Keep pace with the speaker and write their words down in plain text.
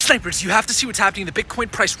Snipers, you have to see what's happening in the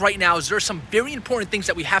Bitcoin price right now, as there are some very important things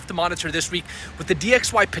that we have to monitor this week, with the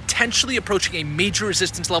DXY potentially approaching a major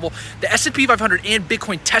resistance level, the S&P 500 and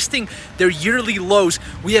Bitcoin testing their yearly lows.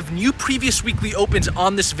 We have new previous weekly opens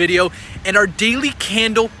on this video, and our daily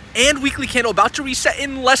candle and weekly candle about to reset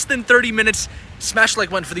in less than 30 minutes. Smash the like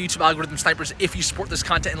button for the YouTube algorithm, Snipers, if you support this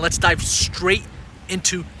content, and let's dive straight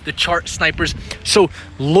into the chart, Snipers. So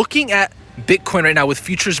looking at Bitcoin right now with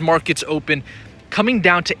futures markets open, coming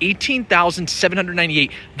down to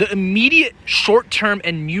 18,798. The immediate short-term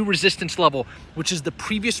and new resistance level, which is the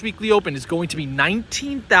previous weekly open, is going to be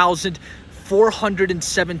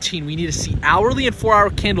 19,417. We need to see hourly and 4-hour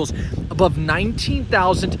candles above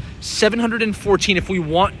 19,714 if we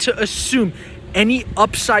want to assume any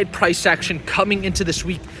upside price action coming into this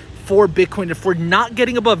week for Bitcoin. If we're not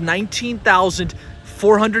getting above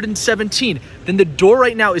 19,417, then the door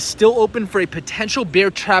right now is still open for a potential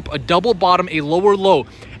bear trap, a double bottom, a lower low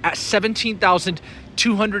at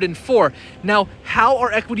 17,204. Now, how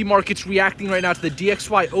are equity markets reacting right now to the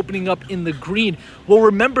DXY opening up in the green? Well,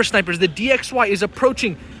 remember, Snipers, the DXY is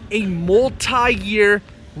approaching a multi-year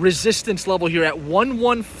resistance level here at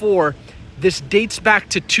 114. This dates back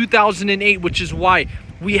to 2008, which is why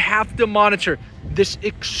we have to monitor this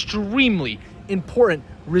extremely important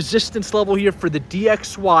resistance level here for the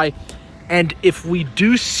DXY. And if we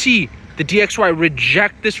do see the DXY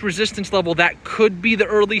reject this resistance level, that could be the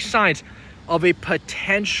early signs of a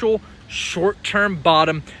potential short-term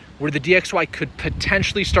bottom where the DXY could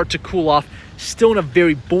potentially start to cool off, still in a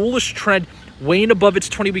very bullish trend, weighing above its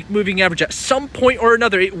 20-week moving average. At some point or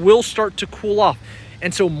another, it will start to cool off.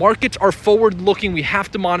 And so markets are forward-looking. We have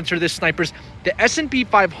to monitor this, Snipers. The S&P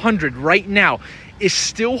 500 right now is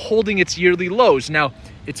still holding its yearly lows. Now,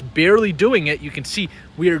 it's barely doing it. You can see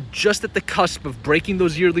we are just at the cusp of breaking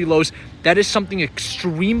those yearly lows. That is something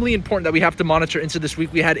extremely important that we have to monitor into this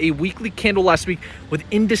week. We had a weekly candle last week with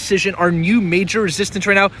indecision. Our new major resistance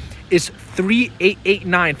right now is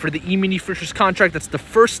 3889 for the E-mini futures contract. That's the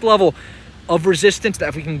first level of resistance that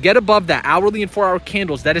if we can get above that hourly and 4-hour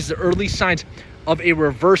candles, that is the early signs of a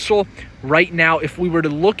reversal right now. If we were to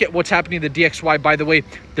look at what's happening to the DXY, by the way,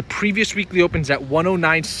 the previous weekly opens at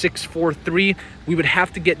 109,643. We would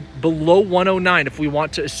have to get below 109 if we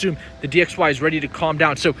want to assume the DXY is ready to calm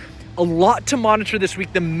down. So a lot to monitor this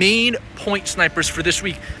week. The main point, Snipers, for this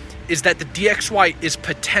week is that the DXY is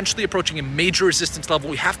potentially approaching a major resistance level.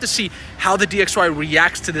 We have to see how the DXY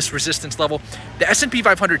reacts to this resistance level. The S&P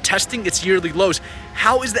 500 testing its yearly lows.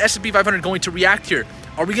 How is the S&P 500 going to react here?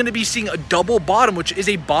 Are we going to be seeing a double bottom, which is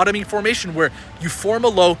a bottoming formation where you form a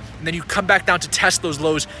low and then you come back down to test those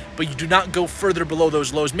lows, but you do not go further below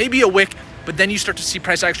those lows? Maybe a wick, but then you start to see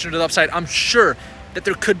price action to the upside. I'm sure that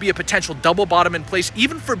there could be a potential double bottom in place,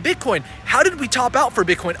 even for Bitcoin. How did we top out for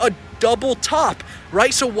Bitcoin? A double top,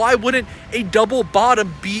 right? So why wouldn't a double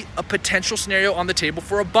bottom be a potential scenario on the table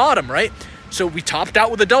for a bottom, right? So we topped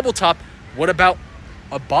out with a double top. What about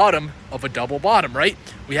a bottom of a double bottom, right?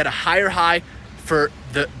 We had a higher high for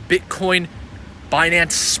the Bitcoin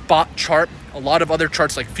Binance spot chart. A lot of other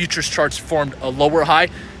charts like futures charts formed a lower high.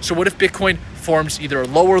 So what if Bitcoin forms either a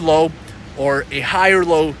lower low or a higher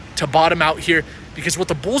low to bottom out here? Because what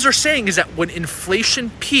the bulls are saying is that when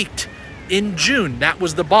inflation peaked in June, that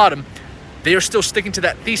was the bottom. They are still sticking to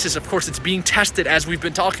that thesis. Of course, it's being tested, as we've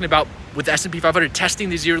been talking about, with the S&P 500 testing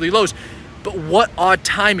these yearly lows. But what odd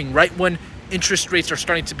timing, right when interest rates are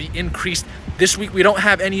starting to be increased. This week, we don't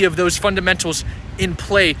have any of those fundamentals in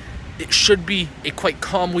play. It should be a quite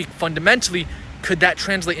calm week fundamentally. Could that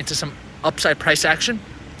translate into some upside price action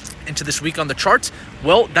into this week on the charts?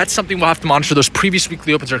 Well, that's something we'll have to monitor. Those previous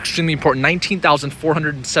weekly opens are extremely important.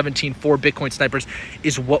 19,417 for Bitcoin, Snipers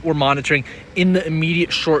is what we're monitoring in the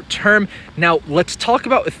immediate short term. Now, let's talk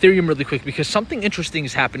about Ethereum really quick because something interesting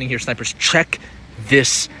is happening here, Snipers. Check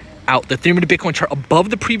this out. The Ethereum to Bitcoin chart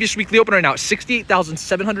above the previous weekly open right now at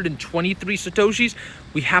 68,723 Satoshis.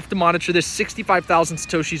 We have to monitor this. 65,000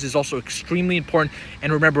 Satoshis is also extremely important.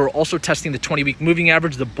 And remember, we're also testing the 20-week moving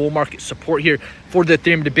average, the bull market support here for the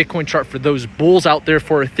Ethereum to Bitcoin chart. For those bulls out there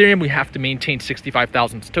for Ethereum, we have to maintain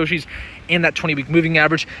 65,000 Satoshis and that 20-week moving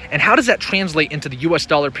average. And how does that translate into the US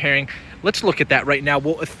dollar pairing? Let's look at that right now.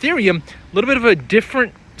 Well, Ethereum, a little bit of a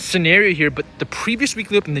different scenario here, but the previous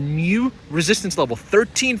weekly open, the new resistance level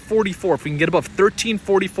 1344. If we can get above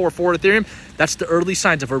 1344 for Ethereum, that's the early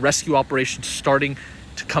signs of a rescue operation starting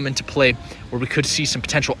to come into play, where we could see some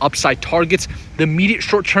potential upside targets. The immediate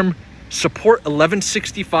short-term support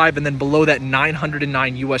 1165, and then below that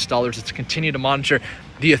 $909 US. Let's continue to monitor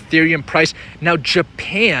the Ethereum price. Now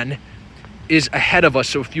Japan is ahead of us,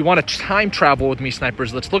 so if you want to time travel with me,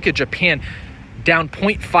 Snipers, let's look at Japan. down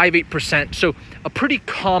 0.58%. So a pretty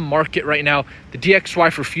calm market right now. The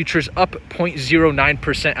DXY for futures up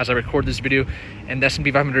 0.09% as I record this video, and the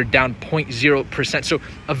S&P 500 down 0.0%. So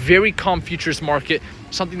a very calm futures market,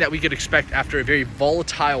 something that we could expect after a very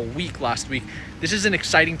volatile week last week. This is an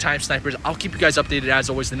exciting time, snipers. I'll keep you guys updated as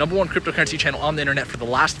always. The #1 cryptocurrency channel on the internet for the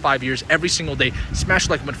last 5 years, every single day. Smash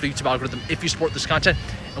the like button for the YouTube algorithm if you support this content.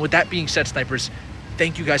 And with that being said, snipers,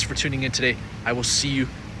 thank you guys for tuning in today. I will see you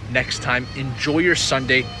next time. Enjoy your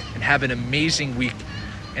Sunday and have an amazing week.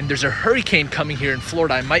 And there's a hurricane coming here in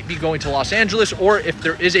Florida. I might be going to Los Angeles, or if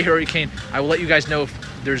there is a hurricane, I will let you guys know if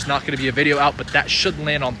there's not going to be a video out, but that should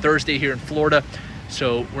land on Thursday here in Florida.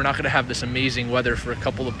 So we're not going to have this amazing weather for a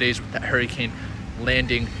couple of days with that hurricane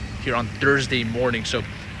landing here on Thursday morning. So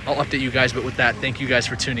I'll update you guys, but with that, thank you guys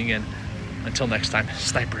for tuning in. Until next time,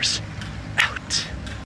 snipers.